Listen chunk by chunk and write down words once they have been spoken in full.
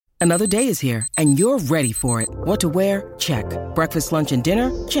Another day is here, and you're ready for it. What to wear? Check. Breakfast, lunch, and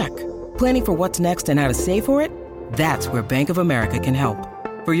dinner? Check. Planning for what's next and how to save for it? That's where Bank of America can help.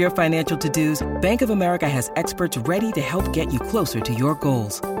 For your financial to-dos, Bank of America has experts ready to help get you closer to your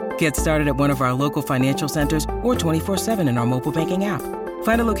goals. Get started at one of our local financial centers or 24/7 in our mobile banking app.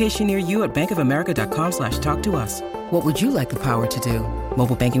 Find a location near you at bankofamerica.com/talktous. What would you like the power to do?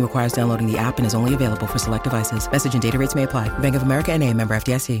 Mobile banking requires downloading the app and is only available for select devices. Message and data rates may apply. Bank of America N.A., member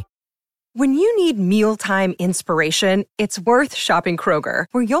FDIC. When you need mealtime inspiration, it's worth shopping Kroger,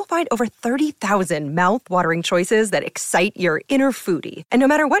 where you'll find over 30,000 mouth-watering choices that excite your inner foodie. And no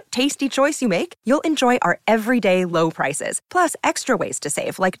matter what tasty choice you make, you'll enjoy our everyday low prices, plus extra ways to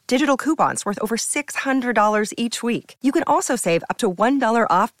save, like digital coupons worth over $600 each week. You can also save up to $1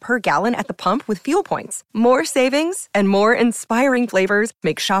 off per gallon at the pump with fuel points. More savings and more inspiring flavors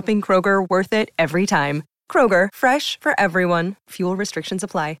make shopping Kroger worth it every time. Kroger, fresh for everyone. Fuel restrictions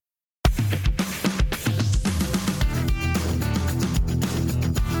apply.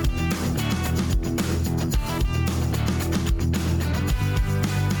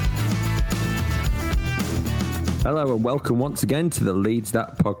 Hello and welcome once again to the Leeds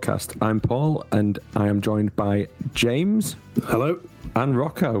That podcast. I'm Paul and I am joined by James. Hello. And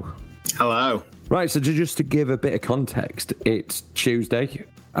Rocco. Hello. Right, so just to give a bit of context, it's Tuesday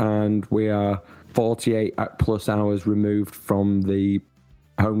and we are 48 plus hours removed from the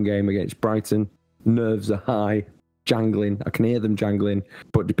home game against Brighton. Nerves are high, jangling. I can hear them jangling,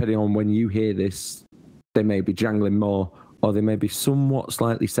 but depending on when you hear this, they may be jangling more, or they may be somewhat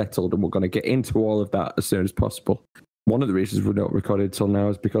slightly settled, and we're going to get into all of that as soon as possible. One of the reasons we're not recorded till now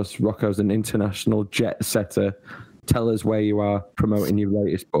is because Rocco's an international jet setter. Tell us where you are promoting your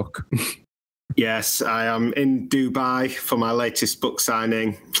latest book. Yes, I am in Dubai for my latest book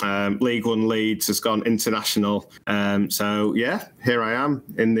signing. League One Leeds has gone international. So yeah, here I am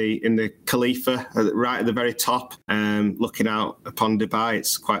in the Khalifa, right at the very top, looking out upon Dubai.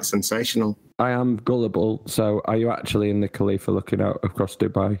 It's quite sensational. I am gullible, so are you actually in the Khalifa looking out across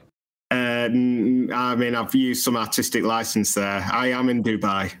Dubai? I mean, I've used some artistic license there. I am in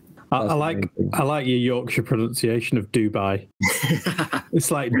Dubai. I like your Yorkshire pronunciation of Dubai. It's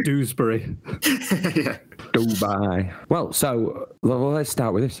like Dewsbury. Yeah. Dubai. Well, so let's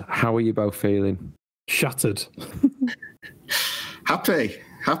start with this. How are you both feeling? Shattered. Happy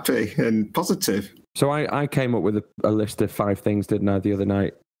and positive. So I came up with a list of 5 things, didn't I, the other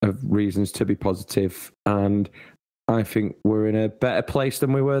night, of reasons to be positive, and I think we're in a better place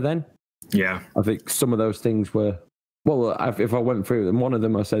than we were then. Yeah. I think some of those things were, well, if I went through them, one of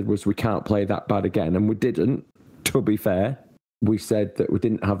them I said was we can't play that bad again, and we didn't, to be fair. We said that we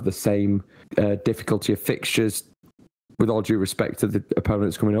didn't have the same difficulty of fixtures, with all due respect to the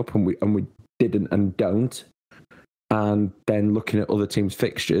opponents coming up, and we didn't and don't. And then looking at other teams'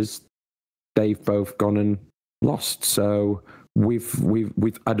 fixtures, they've both gone and lost. So we've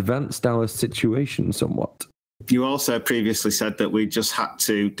advanced our situation somewhat. You also previously said that we just had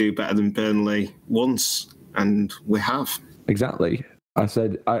to do better than Burnley once, and we have. Exactly.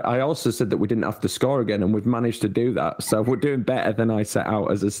 I also said that we didn't have to score again, and we've managed to do that. So we're doing better than I set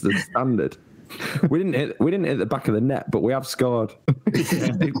out as the standard. We didn't hit the back of the net, but we have scored.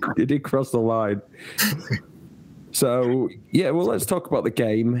 It did cross the line. So, yeah, well, let's talk about the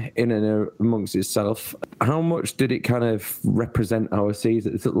game in and amongst itself. How much did it kind of represent our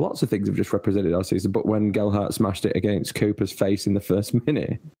season? Lots of things have just represented our season, but when Gelhardt smashed it against Cooper's face in the first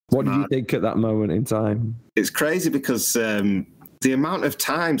minute, what did you think at that moment in time? It's crazy because the amount of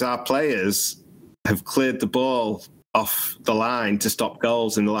times our players have cleared the ball off the line to stop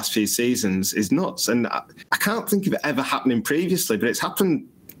goals in the last few seasons is nuts. And I can't think of it ever happening previously, but it's happened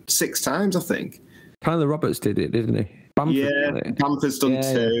 6 times, I think. Tyler Roberts did it, didn't he? Bamford's done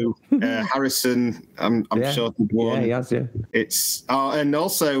 2. Harrison, I'm sure did 1. Yeah, he has, yeah. It's and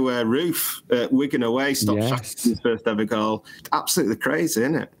also Roof at Wigan away stopped Shackleton's first ever goal. Absolutely crazy,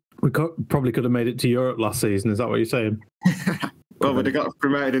 isn't it? We probably could have made it to Europe last season. Is that what you're saying? Well, we'd have got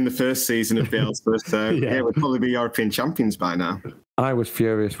promoted in the first season of Bielsa, so yeah, we'd probably be European champions by now. I was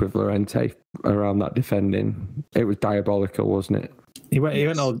furious with Llorente around that defending. It was diabolical, wasn't it? He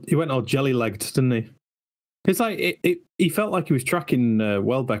went all jelly-legged, didn't he? It's like he felt like he was tracking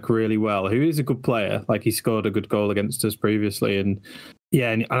Welbeck really well, who is a good player. Like, he scored a good goal against us previously, and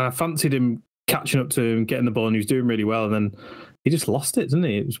I fancied him catching up to him, getting the ball, and he was doing really well. And then he just lost it, didn't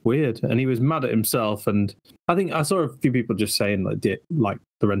he? It was weird, and he was mad at himself. And I think I saw a few people just saying like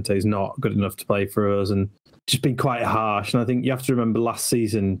Llorente's not good enough to play for us, and just being quite harsh. And I think you have to remember last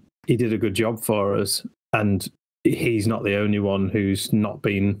season he did a good job for us, and he's not the only one who's not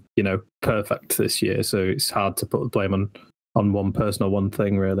been, perfect this year. So it's hard to put the blame on on one person or one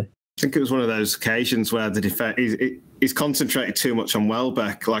thing, really. I think it was one of those occasions where the defense he's concentrated too much on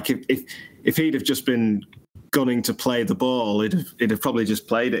Welbeck. Like if he'd have just been gunning to play the ball, he'd have probably just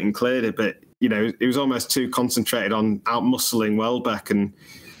played it and cleared it. But he was almost too concentrated on out muscling Welbeck and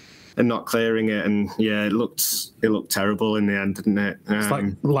not clearing it. And yeah, it looked terrible in the end, didn't it?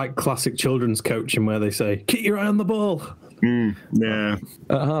 It's like classic children's coaching where they say, "Keep your eye on the ball." Yeah.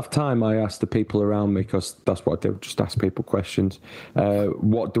 At half time, I asked the people around me, because that's what I do, just ask people questions.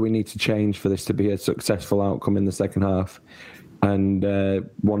 What do we need to change for this to be a successful outcome in the second half? And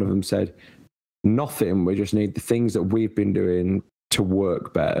one of them said, nothing. We just need the things that we've been doing to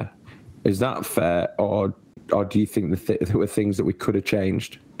work better. Is that fair? Or do you think there were things that we could have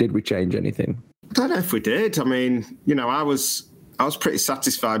changed? Did we change anything? I don't know if we did. I mean, I was pretty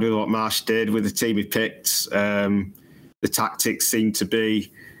satisfied with what Marsch did with the team he picked. The tactics seemed to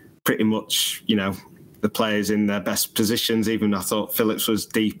be pretty much, the players in their best positions. Even I thought Phillips was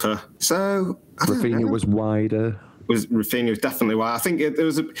deeper. So Rafinha was wider. Rafinha was definitely wide. I think there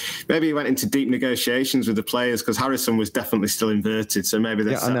was maybe he went into deep negotiations with the players, because Harrison was definitely still inverted. So maybe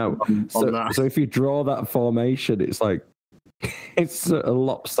that's I know. So if you draw that formation, it's like it's a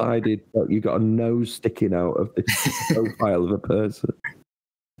lopsided. You've got a nose sticking out of the profile of a person.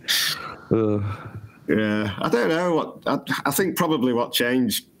 Yeah, I don't know I think probably what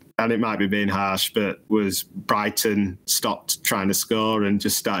changed, and it might be being harsh, but was Brighton stopped trying to score and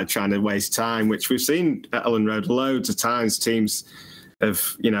just started trying to waste time, which we've seen at Ellen Road loads of times. Teams have,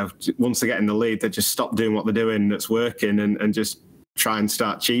 once they get in the lead, they just stop doing what they're doing that's working and just try and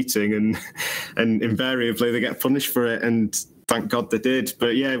start cheating, and invariably they get punished for it. And thank God they did.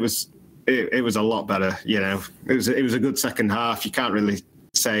 But yeah, it was a lot better. It was a good second half. You can't really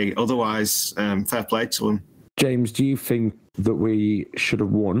say otherwise. Fair play to them. James, do you think that we should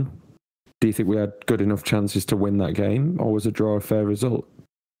have won? Do you think we had good enough chances to win that game, or was a draw a fair result?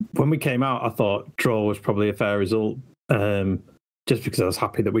 When we came out, I thought draw was probably a fair result, just because I was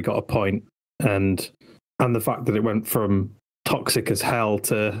happy that we got a point, and the fact that it went from toxic as hell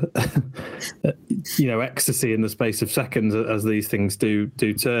to ecstasy in the space of seconds, as these things do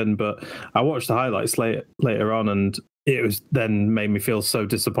turn. But I watched the highlights later on, and it was then made me feel so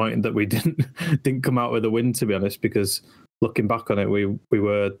disappointed that we didn't come out with a win, to be honest, because looking back on it, we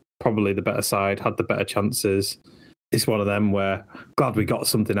were probably the better side, had the better chances. It's one of them where glad we got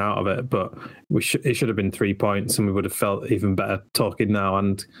something out of it, but it should have been 3 points, and we would have felt even better talking now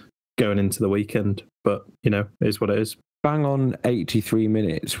and going into the weekend. But it is what it is. Bang on 83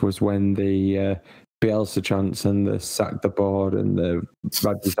 minutes was when the Bielsa chants and the sack the board and the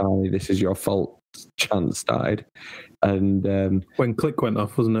Radrizzani, this is your fault chant started. And when Click went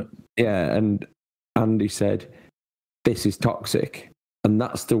off, wasn't it? Yeah, and Andy said, this is toxic. And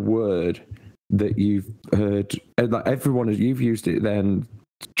that's the word that you've heard. Like everyone, you've used it then,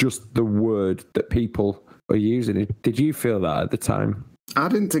 just the word that people are using it. Did you feel that at the time? I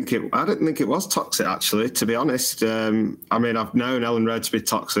didn't think it was toxic, actually, to be honest. I mean, I've known Ellen Road to be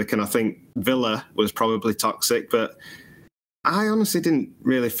toxic, and I think Villa was probably toxic, but I honestly didn't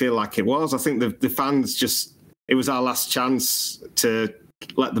really feel like it was. I think the fans it was our last chance to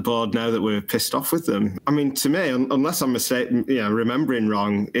let the board know that we were pissed off with them. I mean, to me, unless I'm remembering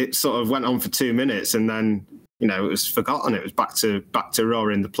wrong, it sort of went on for 2 minutes, and then it was forgotten. It was back to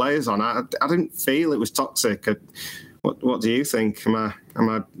roaring the players on. I didn't feel it was toxic. What do you think? Am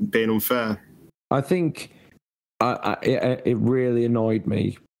I being unfair? I think it really annoyed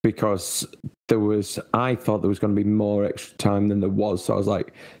me, because I thought there was going to be more extra time than there was. So I was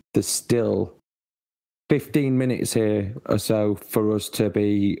like, there's still 15 minutes here or so for us to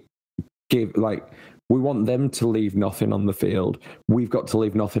we want them to leave nothing on the field. We've got to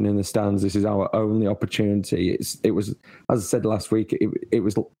leave nothing in the stands. This is our only opportunity. It was, as I said last week,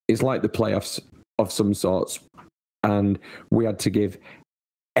 it's like the playoffs of some sorts, and we had to give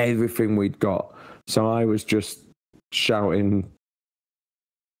everything we'd got. So I was just shouting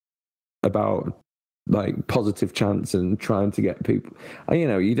about positive chants and trying to get people.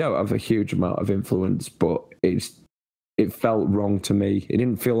 You don't have a huge amount of influence, but it felt wrong to me. It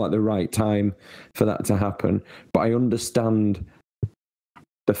didn't feel like the right time for that to happen. But I understand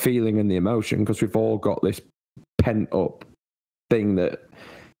the feeling and the emotion, because we've all got this pent up thing that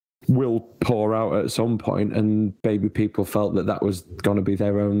will pour out at some point, and maybe people felt that was going to be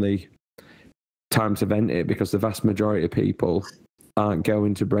their only time to vent it, because the vast majority of people aren't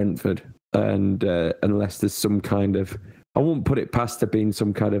going to Brentford, and unless there's some kind of, I won't put it past there being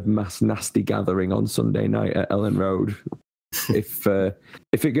some kind of mass nasty gathering on Sunday night at Ellen Road. If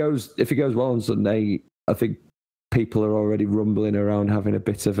it goes well on Sunday, I think people are already rumbling around having a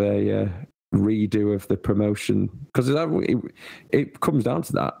bit of a redo of the promotion, because it comes down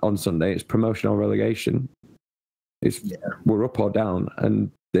to that on Sunday. It's promotion or relegation. We're up or down,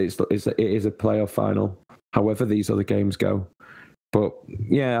 and it is a playoff final. However these other games go, but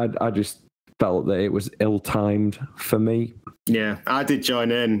yeah, I just felt that it was ill-timed for me. Yeah, I did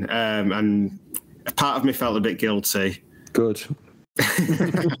join in, and part of me felt a bit guilty. Good. But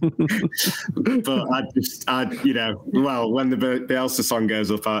when the Bielsa song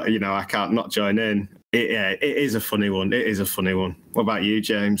goes up, I can't not join in. It is a funny one. It is a funny one. What about you,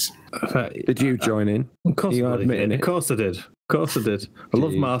 James? Did you join in? Of course, I did. Of course I did. I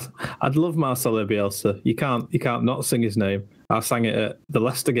love Marcelo Bielsa. You can't not sing his name. I sang it at the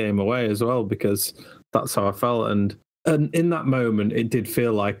Leicester game away as well, because that's how I felt. And in that moment, it did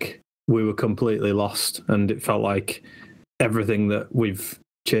feel like we were completely lost, and it felt like everything that we've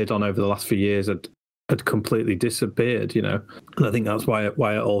cheered on over the last few years had completely disappeared, And I think that's why it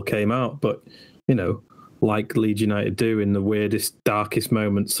all came out. But, like Leeds United do in the weirdest, darkest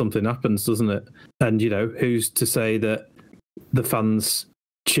moments, something happens, doesn't it? And, who's to say that the fans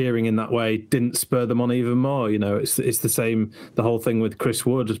cheering in that way didn't spur them on even more? It's the same, the whole thing with Chris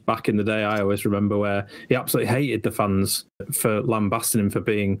Wood back in the day. I always remember where he absolutely hated the fans for lambasting him for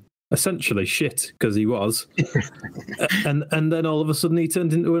being essentially shit, because he was. and then all of a sudden he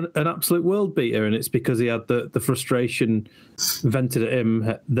turned into an absolute world beater, and it's because he had the frustration vented at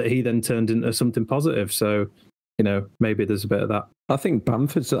him that he then turned into something positive. So, maybe there's a bit of that. I think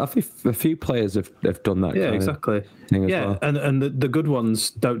Bamford's, a few players have done that. Yeah, exactly. Well. And the good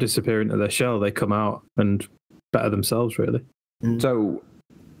ones don't disappear into their shell. They come out and better themselves, really. So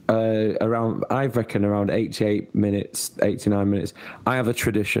I reckon around 88 minutes, 89 minutes, I have a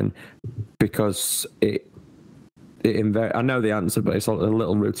tradition, because I know the answer, but it's a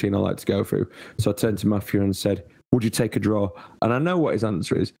little routine I like to go through. So I turned to Matthew and said, would you take a draw? And I know what his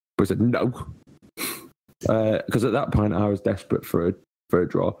answer is, but he said no. Because at that point I was desperate for a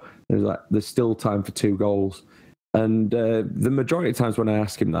draw. It was like, there's still time for 2 goals. And the majority of times when I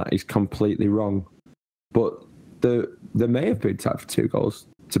ask him that, he's completely wrong. But there may have been time for 2 goals,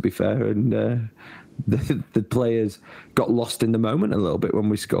 to be fair, and the players got lost in the moment a little bit when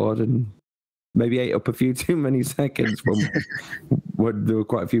we scored, and maybe ate up a few too many seconds when there were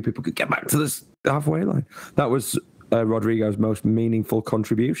quite a few people could get back to this halfway line. That was Rodrigo's most meaningful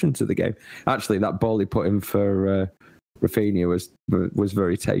contribution to the game. Actually, that ball he put in for Rafinha was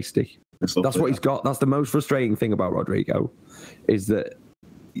very tasty. That's what he's got. That's the most frustrating thing about Rodrigo, is that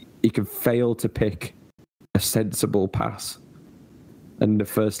he can fail to pick a sensible pass. And the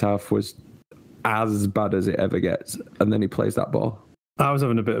first half was as bad as it ever gets. And then he plays that ball. I was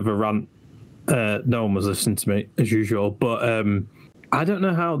having a bit of a rant. No one was listening to me, as usual. But I don't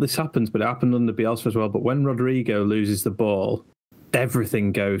know how this happens, but it happened under Bielsa as well. But when Rodrigo loses the ball,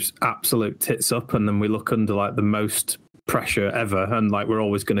 everything goes absolute tits up. And then we look under like the most pressure ever. And like we're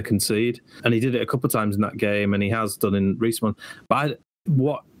always going to concede. And he did it a couple of times in that game. And he has done in recent one. But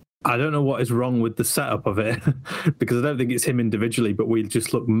I don't know what is wrong with the setup of it, because I don't think it's him individually, but we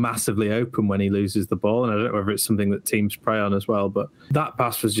just look massively open when he loses the ball. And I don't know whether it's something that teams prey on as well, but that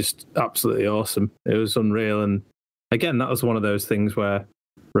pass was just absolutely awesome. It was unreal. And again, that was one of those things where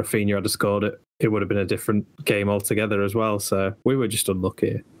Rafinha had scored it. It would have been a different game altogether as well. So we were just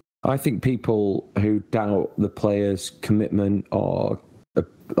unlucky. I think people who doubt the players' commitment or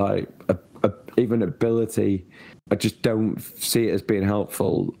even ability, I just don't see it as being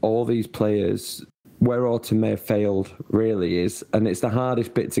helpful. All these players, where Autumn may have failed really is, and it's the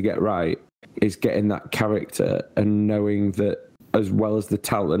hardest bit to get right, is getting that character and knowing that as well as the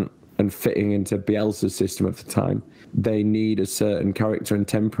talent and fitting into Bielsa's system at the time, they need a certain character and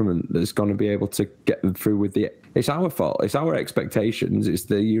temperament that's going to be able to get them through with the... It's our fault. It's our expectations. It's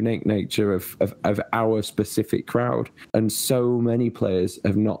the unique nature of our specific crowd. And so many players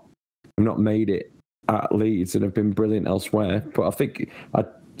have not made it at Leeds and have been brilliant elsewhere. But I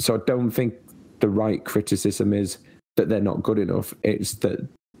don't think the right criticism is that they're not good enough. It's that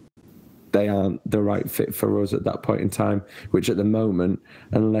they aren't the right fit for us at that point in time, which at the moment,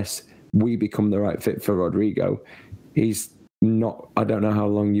 unless we become the right fit for Rodrigo, he's not. I don't know how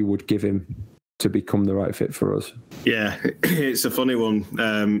long you would give him to become the right fit for us. Yeah, it's a funny one.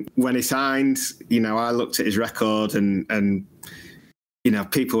 When he signed, I looked at his record and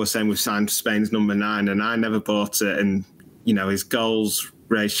people were saying we've signed Spain's number 9, and I never bought it. And, his goals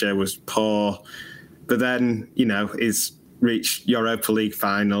ratio was poor. But then, he's reached Europa League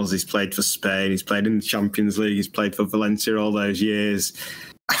finals. He's played for Spain. He's played in the Champions League. He's played for Valencia all those years.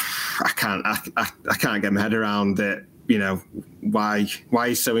 I can't get my head around it. Why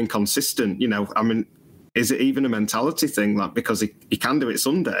he's so inconsistent? Is it even a mentality thing? Like, because he can do it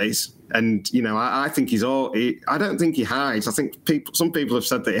some days, And, I think I don't think he hides. I think some people have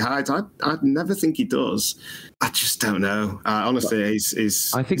said that he hides. I never think he does. I just don't know. Honestly,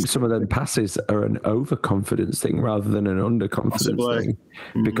 I think some of them passes are an overconfidence thing rather than an underconfidence thing,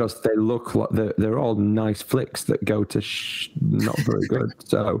 because they look like they're all nice flicks that go to not very good.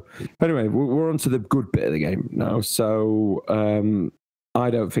 So anyway, we're on to the good bit of the game now. So I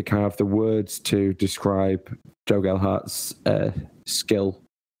don't think I have the words to describe Joe Gelhardt's skill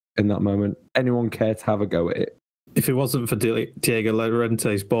in that moment. Anyone care to have a go at it? If it wasn't for Diego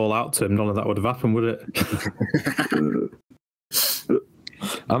Llorente's ball out to him, none of that would have happened, would it?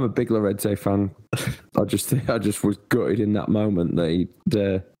 I'm a big Llorente fan. I just was gutted in that moment that he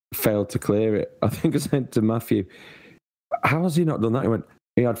failed to clear it. I think I said to Matthew, how has he not done that? He went,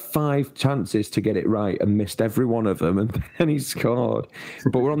 he had 5 chances to get it right and missed every one of them, and then he scored.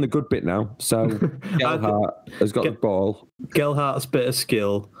 But we're on the good bit now. So Gelhardt has got the ball. Gelhardt's bit of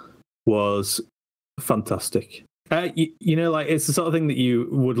skill was fantastic. It's the sort of thing that you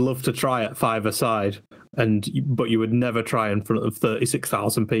would love to try at 5-a-side, but you would never try in front of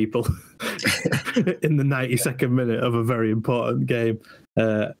 36,000 people in the 92nd minute of a very important game.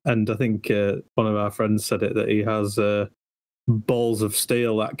 And I think one of our friends said it, that he has balls of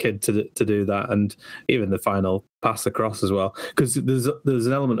steel, that kid, to do that, and even the final pass across as well, because there's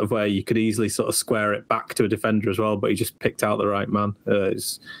an element of where you could easily sort of square it back to a defender as well, but he just picked out the right man.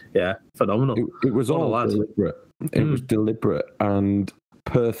 It's phenomenal. It was all deliberate. It was deliberate and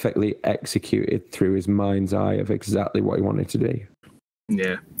perfectly executed through his mind's eye of exactly what he wanted to do.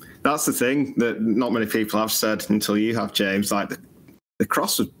 Yeah, that's the thing that not many people have said until you have, James. Like the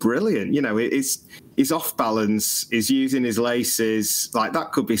cross was brilliant. He's off balance. He's using his laces. Like,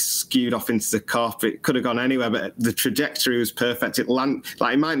 that could be skewed off into the cup. It could have gone anywhere, but the trajectory was perfect. He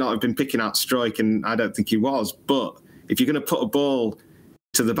might not have been picking out strike, and I don't think he was. But if you're going to put a ball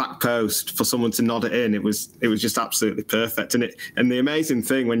to the back post for someone to nod it in, it was just absolutely perfect. And the amazing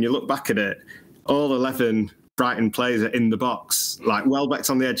thing, when you look back at it, all 11 Brighton players are in the box. Like, Welbeck's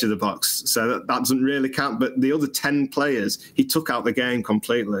on the edge of the box, so that doesn't really count. But the other 10 players, he took out the game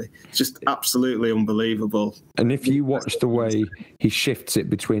completely. It's just absolutely unbelievable. And if you watch the way he shifts it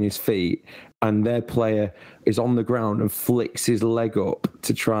between his feet, and their player is on the ground and flicks his leg up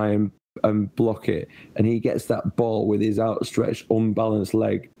to try and block it, and he gets that ball with his outstretched, unbalanced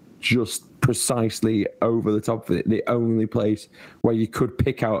leg just precisely over the top of it, the only place where you could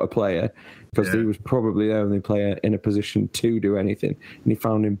pick out a player, because he was probably the only player in a position to do anything, and he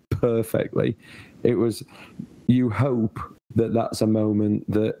found him perfectly. It was, you hope that that's a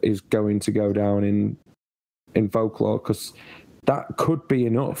moment that is going to go down in folklore, because that could be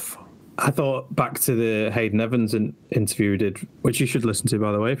enough. I thought back to the Hayden Evans interview we did, which you should listen to,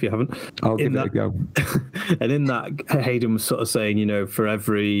 by the way, if you haven't. I'll give it a go. And in that, Hayden was sort of saying, for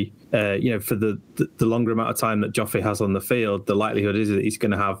every, for the longer amount of time that Joffrey has on the field, the likelihood is that he's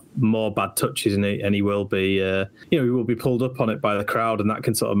going to have more bad touches, and he will be, he will be pulled up on it by the crowd, and that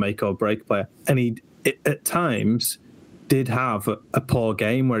can sort of make or break a player. And he, at times, did have a poor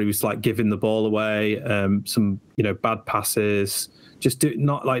game where he was like giving the ball away, some bad passes, just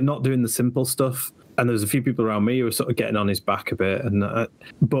not doing the simple stuff. And there was a few people around me who were sort of getting on his back a bit. And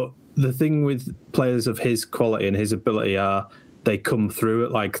but the thing with players of his quality and his ability are they come through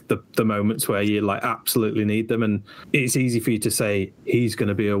at like the moments where you like absolutely need them. And it's easy for you to say he's going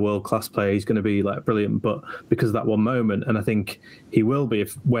to be a world-class player, he's going to be like brilliant, but because of that one moment, and I think he will be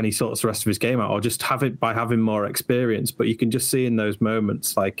when he sorts the rest of his game out, or just have it by having more experience. But you can just see in those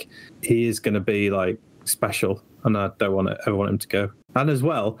moments, like, he is going to be like special, and I don't ever want him to go. And as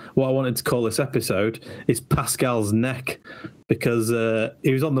well, what I wanted to call this episode is Pascal's neck, because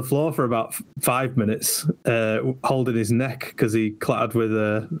he was on the floor for about 5 minutes holding his neck because he clattered with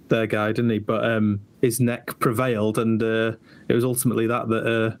their guy, didn't he? But his neck prevailed, and it was ultimately that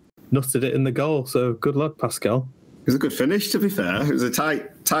nutted it in the goal. So good luck, Pascal. It was a good finish, to be fair. It was a tight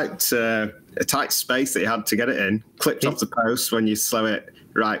space that he had to get it in. Clipped off the post when you slow it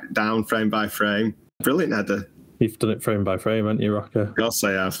right down frame by frame. Brilliant header. You've done it frame by frame, haven't you, Rocker? Of course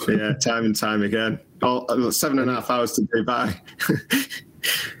I have. Yeah, time and time again. 7.5 hours to do by.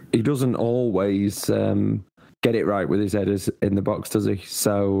 He doesn't always get it right with his headers in the box, does he?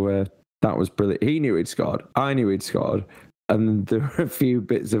 So that was brilliant. He knew he'd scored. I knew he'd scored. And there were a few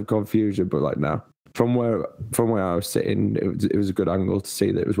bits of confusion, but like, no. From where I was sitting, it was a good angle to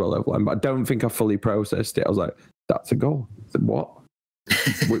see that it was well over line. But I don't think I fully processed it. I was like, that's a goal. I said, what?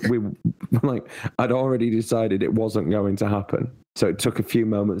 we like, I'd already decided it wasn't going to happen, so it took a few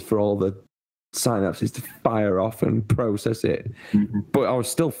moments for all the synapses to fire off and process it. But I was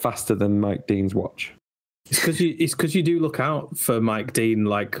still faster than Mike Dean's watch. It's because you do look out for Mike Dean,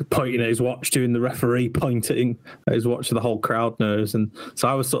 like pointing at his watch, doing the referee pointing at his watch, the whole crowd knows. And so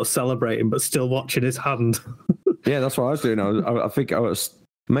I was sort of celebrating, but still watching his hand. Yeah, that's what I was doing. I think I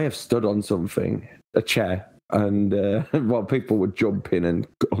may have stood on something, a chair, and while people were jumping and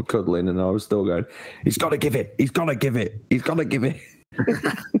cuddling, and I was still going, he's got to give it. He's got to give it. He's got to give it.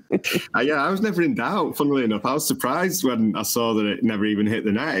 Yeah, I was never in doubt, funnily enough. I was surprised when I saw that it never even hit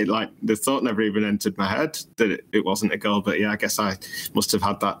the net. The thought never even entered my head that it wasn't a goal. But yeah, I guess I must have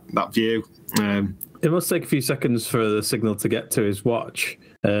had that view. It must take a few seconds for the signal to get to his watch.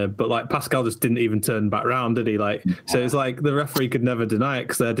 But like Pascal just didn't even turn back round, did he? So it's like the referee could never deny it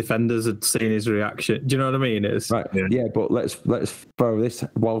because their defenders had seen his reaction. Do you know what I mean? It's right. Yeah, but let's throw this.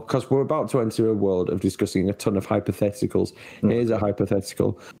 Well, because we're about to enter a world of discussing a ton of hypotheticals. Here's a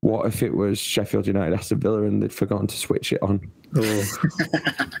hypothetical. What if it was Sheffield United, Aston Villa, and they'd forgotten to switch it on?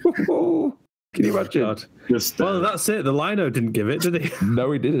 Oh. Can you imagine? Well, that's it. The Lino didn't give it, did he?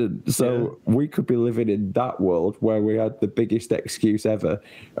 No, he didn't. So we could be living in that world where we had the biggest excuse ever,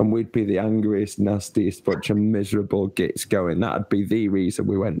 and we'd be the angriest, nastiest bunch of miserable gits going. That'd be the reason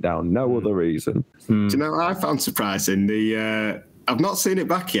we went down. No other reason. Do you know what I found surprising? I've not seen it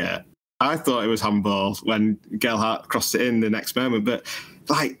back yet. I thought it was handball when Gelhardt crossed it in the next moment, but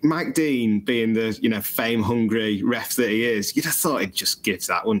like Mike Dean being the fame-hungry ref that he is, you'd have thought he'd just give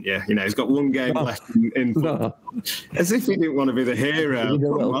that, wouldn't you? He's got one game left in football. As if he didn't want to be the hero. A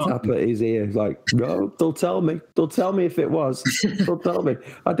little tap at his ear, like, no, they'll tell me. They'll tell me if it was. They'll tell me.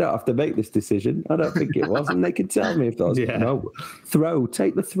 I don't have to make this decision. I don't think it was, and they can tell me if that was. Yeah. No,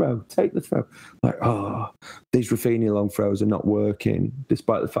 take the throw. Like, these Rafinha long throws are not working,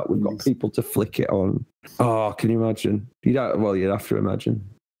 despite the fact we've got people to flick it on. Oh, can you imagine? You'd have to imagine.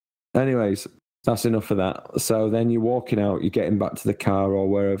 Anyways, that's enough of that. So then you're walking out, you're getting back to the car or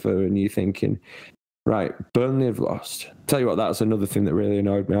wherever, and you're thinking, right, Burnley have lost. Tell you what, that's another thing that really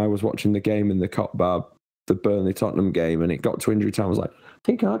annoyed me. I was watching the game in the Cop Bar, the Burnley-Tottenham game, and it got to injury time. I was like, I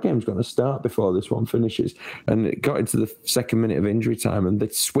think our game's going to start before this one finishes. And it got into the second minute of injury time, and they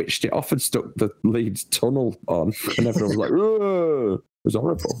switched it off and stuck the Leeds tunnel on. And everyone was like, oh, it was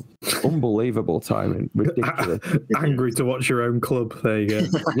horrible. Unbelievable timing. Ridiculous. Angry to watch your own club. There you go.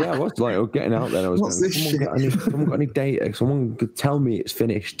 Yeah, I was getting out there. I was going, someone got any data? Someone could tell me it's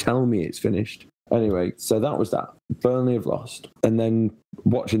finished. Tell me it's finished. Anyway, so that was that. Burnley have lost. And then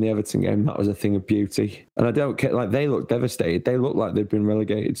watching the Everton game, that was a thing of beauty. And I don't care, they look devastated. They look like they've been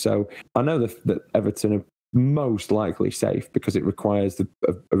relegated. So I know that Everton are most likely safe because it requires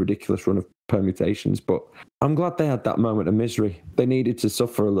a ridiculous run of permutations. But I'm glad they had that moment of misery. They needed to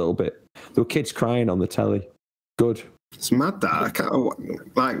suffer a little bit. There were kids crying on the telly. Good. It's mad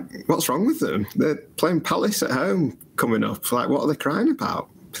that. What's wrong with them? They're playing Palace at home coming up. What are they crying about?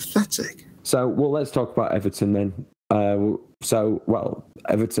 Pathetic. So, let's talk about Everton then.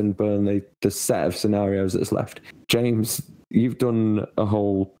 Everton, Burnley, the set of scenarios that's left. James, you've done a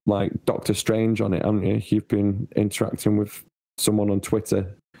whole, Doctor Strange on it, haven't you? You've been interacting with someone on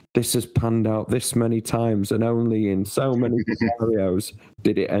Twitter. This has panned out this many times, and only in so many scenarios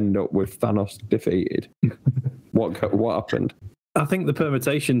did it end up with Thanos defeated. What happened? I think the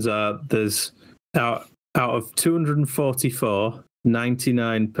permutations are, there's out of 244...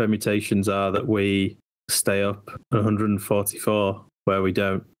 99 permutations are that we stay up, 144 where we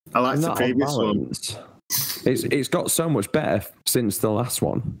don't. I like the previous one. It's got so much better since the last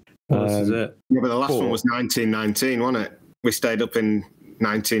one. This is it. Yeah, but the last one was 1919, wasn't it? We stayed up in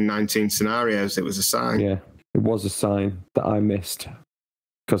 1919 scenarios. It was a sign. Yeah, it was a sign that I missed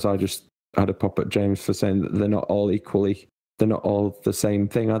because I just had a pop at James for saying that they're not all the same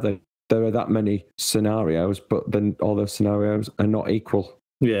thing, are they? There are that many scenarios, but then all those scenarios are not equal.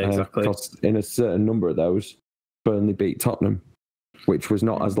 Yeah, exactly. Because in a certain number of those, Burnley beat Tottenham, which was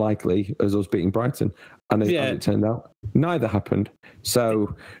not as likely as us beating Brighton. And as it turned out, neither happened.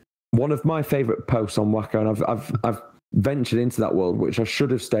 So one of my favourite posts on Wacko, and I've ventured into that world, which I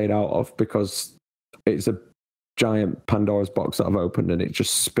should have stayed out of because it's a giant Pandora's box that I've opened and it's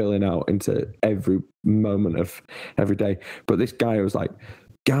just spilling out into every moment of every day. But this guy was like,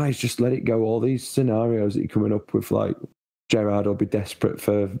 guys, just let it go. All these scenarios that you're coming up with, Gerrard will be desperate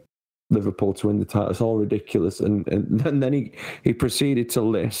for Liverpool to win the title. It's all ridiculous. And then he proceeded to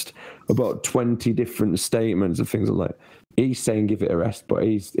list about 20 different statements of things like, he's saying give it a rest, but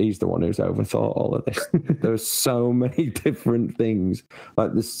he's the one who's overthought all of this. There's so many different things.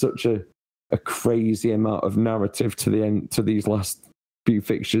 There's such a crazy amount of narrative to the end, to these last few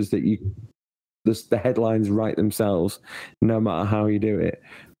fixtures that the headlines write themselves, no matter how you do it.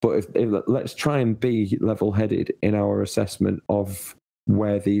 But if let's try and be level-headed in our assessment of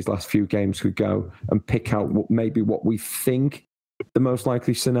where these last few games could go and pick out what we think the most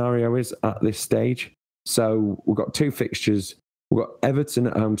likely scenario is at this stage. So we've got 2 fixtures. We've got Everton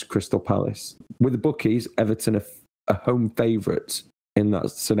at home to Crystal Palace. With the bookies, Everton are home favourites in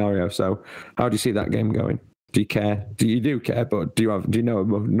that scenario. So how do you see that game going? Do you care? You do care, but do you know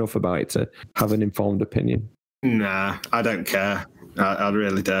enough about it to have an informed opinion? Nah, I don't care. I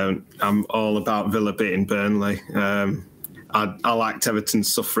really don't. I'm all about Villa beating Burnley. I liked Everton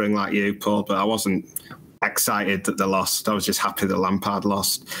suffering like you, Paul, but I wasn't excited that they lost. I was just happy that Lampard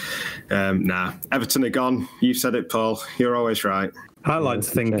lost. Nah, Everton are gone. You said it, Paul. You're always right. I like to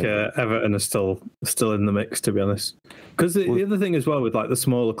think Everton are still in the mix, to be honest. Because the other thing as well with like the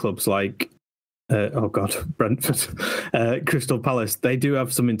smaller clubs like Brentford, Crystal Palace, they do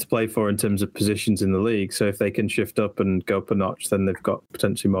have something to play for in terms of positions in the league. So if they can shift up and go up a notch, then they've got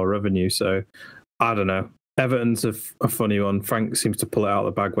potentially more revenue. So I don't know. Everton's a funny one. Frank seems to pull it out of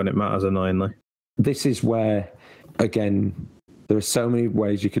the bag when it matters, annoyingly. This is where, again, there are so many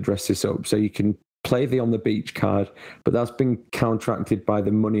ways you could dress this up. So you can play the on the beach card, but that's been counteracted by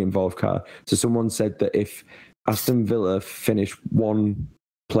the money involved card. So someone said that if Aston Villa finish 1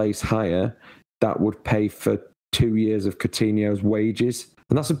 place higher, that would pay for 2 years of Coutinho's wages.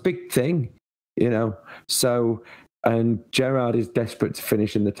 And that's a big thing, So, and Gerrard is desperate to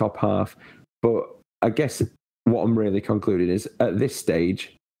finish in the top half. But I guess what I'm really concluding is at this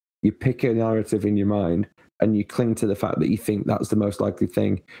stage, you pick a narrative in your mind and you cling to the fact that you think that's the most likely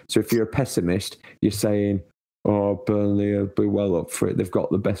thing. So if you're a pessimist, you're saying, Burnley will be well up for it. They've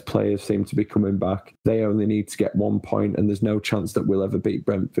got the best players, seem to be coming back. They only need to get 1 point, and there's no chance that we'll ever beat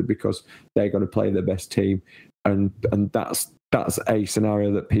Brentford because they're going to play their best team. And that's a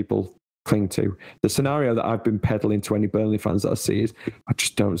scenario that people cling to. The scenario that I've been peddling to any Burnley fans that I see is, I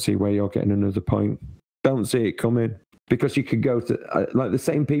just don't see where you're getting another point. Don't see it coming. Because you could go to, like the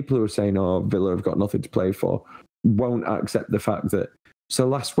same people who are saying, Villa have got nothing to play for, won't accept the fact that, so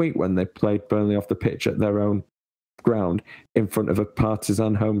last week when they played Burnley off the pitch at their own ground in front of a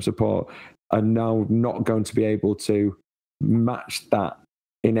partisan home support, are now not going to be able to match that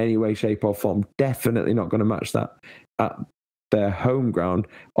in any way, shape or form. Definitely not going to match that at their home ground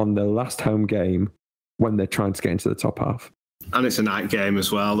on their last home game when they're trying to get into the top half. And it's a night game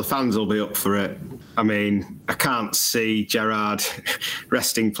as well. The fans will be up for it. I mean, I can't see Gerrard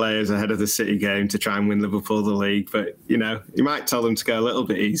resting players ahead of the City game to try and win Liverpool the league. But, you might tell them to go a little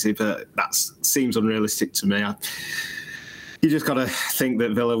bit easy, but that seems unrealistic to me. You just got to think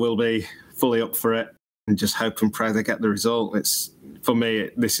that Villa will be fully up for it and just hope and pray they get the result. For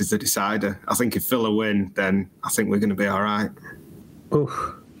me, this is the decider. I think if Villa win, then I think we're going to be all right.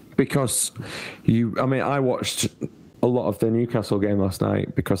 Oof. Because I watched a lot of the Newcastle game last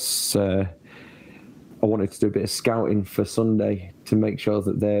night because I wanted to do a bit of scouting for Sunday to make sure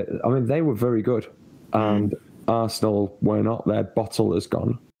that they were very good, and Arsenal were not. Their bottle has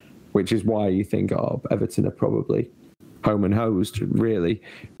gone, which is why you think, Everton are probably home and hosed, really.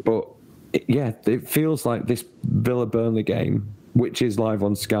 But it feels like this Villa-Burnley game, which is live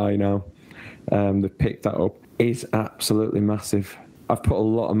on Sky now, they've picked that up, is absolutely massive. I've put a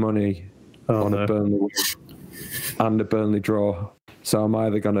lot of money on a Burnley win and a Burnley draw. So I'm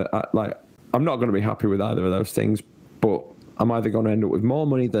either going to, I'm not going to be happy with either of those things, but I'm either going to end up with more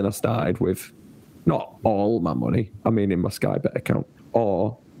money than I started with, not all my money, I mean in my Sky Bet account,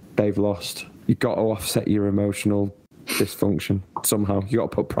 or they've lost. You've got to offset your emotional dysfunction somehow. You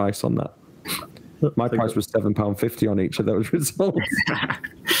got to put price on that. My price was £7.50 on each of those results.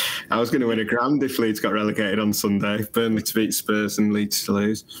 I was going to win £1,000 if Leeds got relegated on Sunday. Burnley to beat Spurs and Leeds to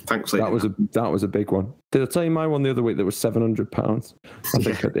lose. Thankfully, that was a big one. Did I tell you my one the other week that was £700? I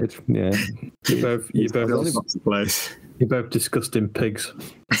think I did. Yeah. You're both disgusting pigs.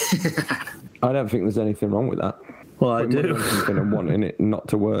 I don't think there's anything wrong with that. Well, I do. I'm wanting it not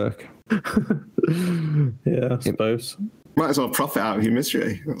to work. Yeah, I suppose. Might as well profit out of your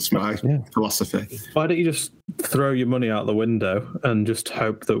misery. That's my philosophy. Why don't you just throw your money out the window and just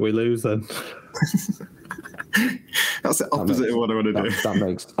hope that we lose then? That's the opposite of what I want to do. That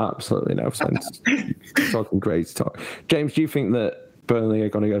makes absolutely no sense. Talking crazy talk. James, do you think that Burnley are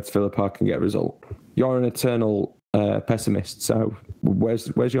going to go to Villa Park and get a result? You're an eternal pessimist, so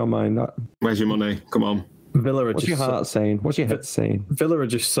where's your mind at? Where's your money? Come on. Villa are What's your heart saying? What's your head saying? Villa are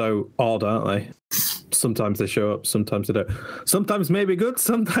just so odd, aren't they? Sometimes they show up, sometimes they don't. Sometimes maybe good,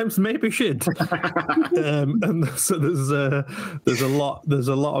 sometimes maybe shit. And so there's a lot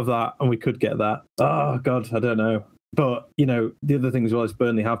of that, and we could get that. Oh God, I don't know. But the other thing as well is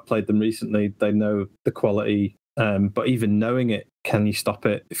Burnley have played them recently. They know the quality. But even knowing it, can you stop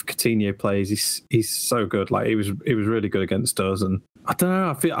it? If Coutinho plays, he's so good. Like he was really good against us, and I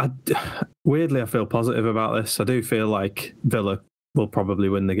don't know. Weirdly I feel positive about this. I do feel like Villa will probably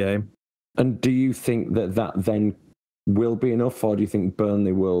win the game. And do you think that then will be enough, or do you think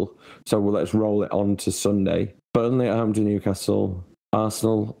Burnley will? So let's roll it on to Sunday. Burnley at home to Newcastle,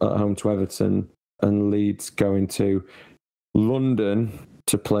 Arsenal at home to Everton, and Leeds going to London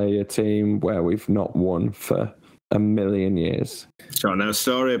to play a team where we've not won for a million years. Do you know a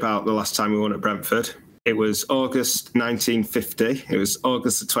story about the last time we won at Brentford? It was August 1950. It was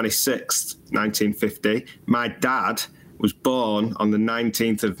August the 26th, 1950. My dad was born on the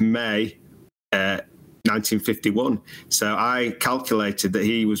 19th of May, 1951. So I calculated that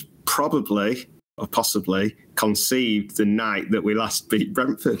he was probably or possibly conceived the night that we last beat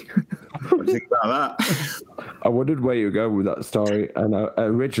Brentford. What do you think about that? I wondered where you would go with that story, and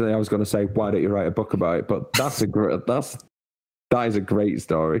originally I was going to say, "Why don't you write a book about it?" But that is a great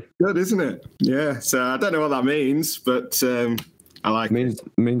story. Good, isn't it? Yeah. So I don't know what that means, but I like it.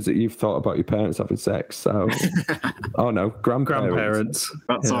 Means that you've thought about your parents having sex. So, oh no, grandparents.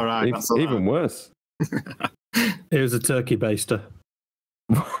 That's all right. That's all right. Even worse. It was a turkey baster.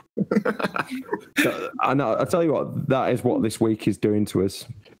 I know. I tell you what, that is what this week is doing to us.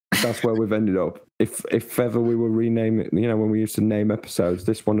 That's where we've ended up. If ever we were renaming, when we used to name episodes,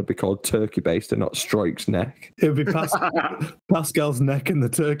 this one would be called Turkey Baster, not Stroike's Neck. It would be Pascal's neck and the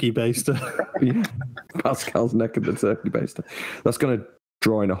turkey baster. Yeah, Pascal's neck and the turkey baster. That's going to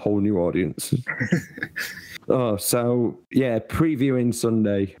draw in a whole new audience. Previewing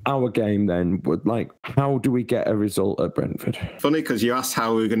Sunday, our game then, how do we get a result at Brentford? Funny, because you asked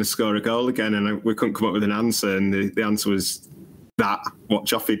how we were going to score a goal again, and we couldn't come up with an answer, and the answer was what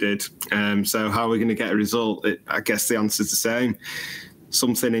Joffy did. So how are we going to get a result? I guess the answer's the same.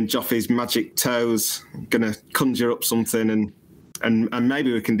 Something in Joffy's magic toes, going to conjure up something, and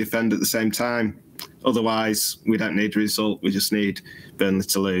maybe we can defend at the same time. Otherwise, we don't need a result. We just need Burnley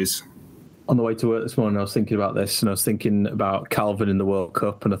to lose. On the way to work this morning, I was thinking about this, and I was thinking about Calvin in the World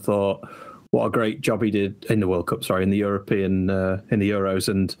Cup, and I thought, what a great job he did in the World Cup, in the European, in the Euros,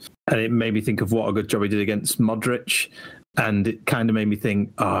 and it made me think of what a good job he did against Modric, and it kind of made me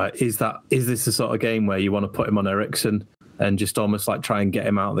think, is this the sort of game where you want to put him on Eriksen and just almost like try and get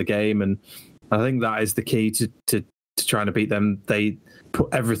him out of the game? And I think that is the key to trying to beat them. They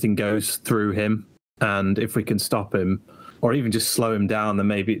put everything goes through him, and if we can stop him, or even just slow him down, then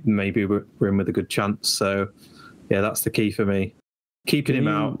maybe we're in with a good chance. So, yeah, that's the key for me. Keeping him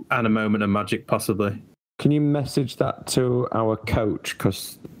out and a moment of magic, possibly. Can you message that to our coach?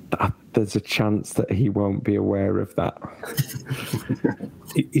 Because there's a chance that he won't be aware of that.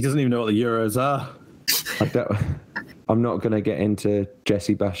 He doesn't even know what the Euros are. I'm not going to get into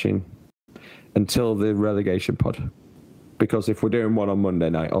Jesse bashing until the relegation pod. Because if we're doing one on Monday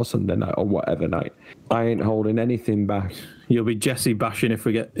night or Sunday night or whatever night, I ain't holding anything back. You'll be Jesse bashing if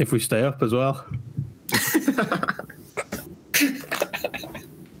we stay up as well.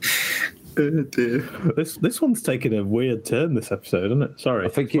 Oh dear. This one's taken a weird turn this episode, isn't it? Sorry. I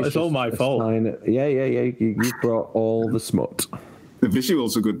think it's all my fault. Yeah. You brought all the smut. The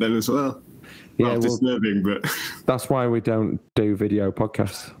visuals are good then as well. Yeah, disturbing, but that's why we don't do video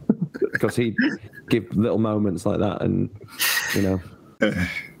podcasts, because he'd give little moments like that, and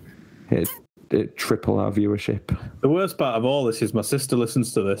it triple our viewership. The worst part of all this is my sister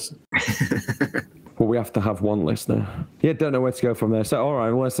listens to this. Well, we have to have one listener. Yeah, don't know where to go from there. So, all right,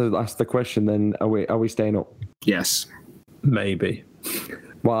 well, let's ask the question then. Are we staying up? Yes, maybe.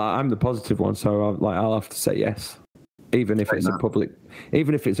 Well, I'm the positive one, so I'll have to say yes. Even if it's a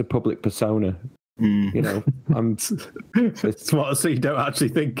public persona, I'm. So you don't actually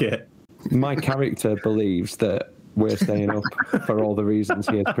think it. My character believes that we're staying up for all the reasons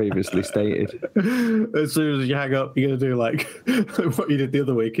he has previously stated. As soon as you hang up, you're gonna do like what you did the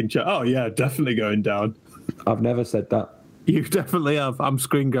other week in chat. Oh yeah, definitely going down. I've never said that. You definitely have. I'm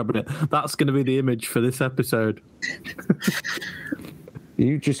screen grabbing it. That's going to be the image for this episode.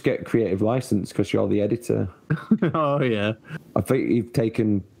 You just get creative license because you're the editor. Oh, yeah. I think you've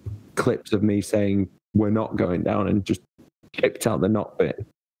taken clips of me saying we're not going down and just clipped out the not bit.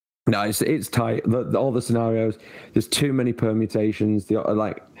 No, it's tight. All the scenarios, there's too many permutations.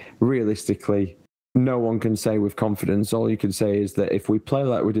 Realistically, no one can say with confidence. All you can say is that if we play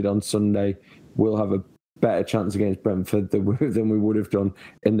like we did on Sunday, we'll have a better chance against Brentford than we would have done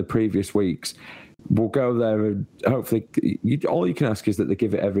in the previous weeks. We'll go there and hopefully all you can ask is that they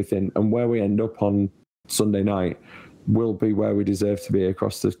give it everything, and where we end up on Sunday night will be where we deserve to be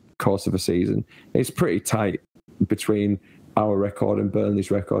across the course of a season. It's pretty tight between our record and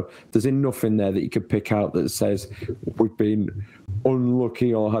Burnley's record, there's enough in there that you could pick out that says we've been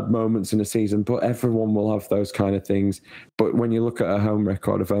unlucky or had moments in a season, but everyone will have those kind of things. But when you look at a home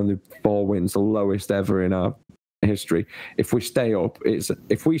record of only 4 wins, the lowest ever in our history, if we stay up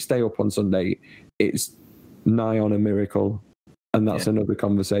on Sunday, it's nigh on a miracle, and that's another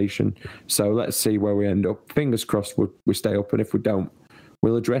conversation. So let's see where we end up. Fingers crossed we stay up, and if we don't,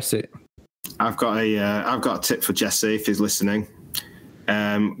 we'll address it. I've got a tip for Jesse if he's listening.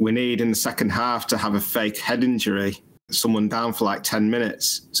 We need in the second half to have a fake head injury, someone down for like 10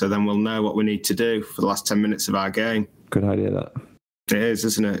 minutes, so then we'll know what we need to do for the last 10 minutes of our game. Good idea, that. It is,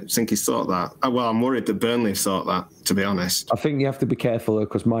 isn't it? I think he's thought that. Well, I'm worried that Burnley have thought that, to be honest. I think you have to be careful, though,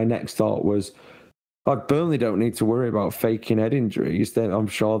 because my next thought was, Burnley don't need to worry about faking head injuries. I'm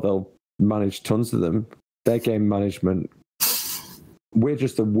sure they'll manage tons of them. Their game management, we're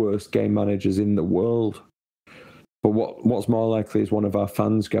just the worst game managers in the world. But what's more likely is one of our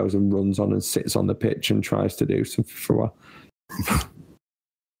fans goes and runs on and sits on the pitch and tries to do something for a while.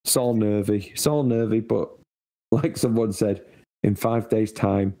 It's all nervy, but like someone said, in 5 days'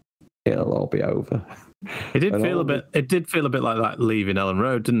 time, it'll all be over. It did feel a bit like that leaving Ellen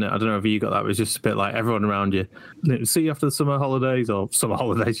Road, didn't it? I don't know if you got that. It was just a bit like everyone around you. See you after the summer holidays,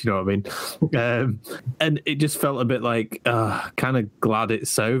 you know what I mean? And it just felt a bit like kind of glad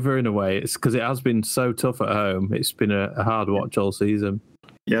it's over in a way. It's because it has been so tough at home. It's been a hard watch all season.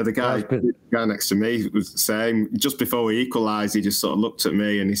 Yeah, the guy next to me was saying just before we equalised, he just sort of looked at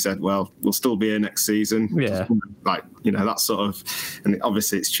me and he said, "Well, we'll still be here next season." Yeah, like that sort of. And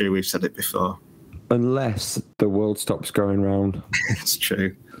obviously, it's true. We've said it before. Unless the world stops going round. It's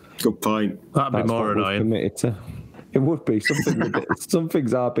true. Good point. That'd be more annoying. Committed to. It would be. Some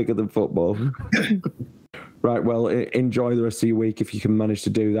things are bigger than football. Right, well, enjoy the rest of your week if you can manage to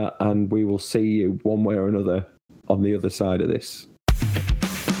do that, and we will see you one way or another on the other side of this.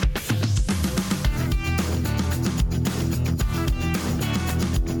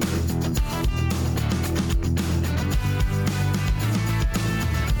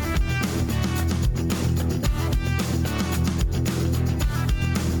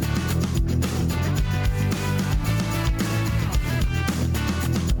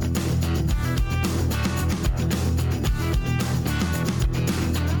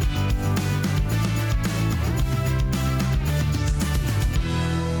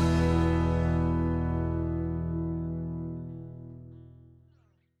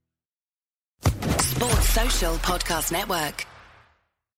 Social Podcast Network.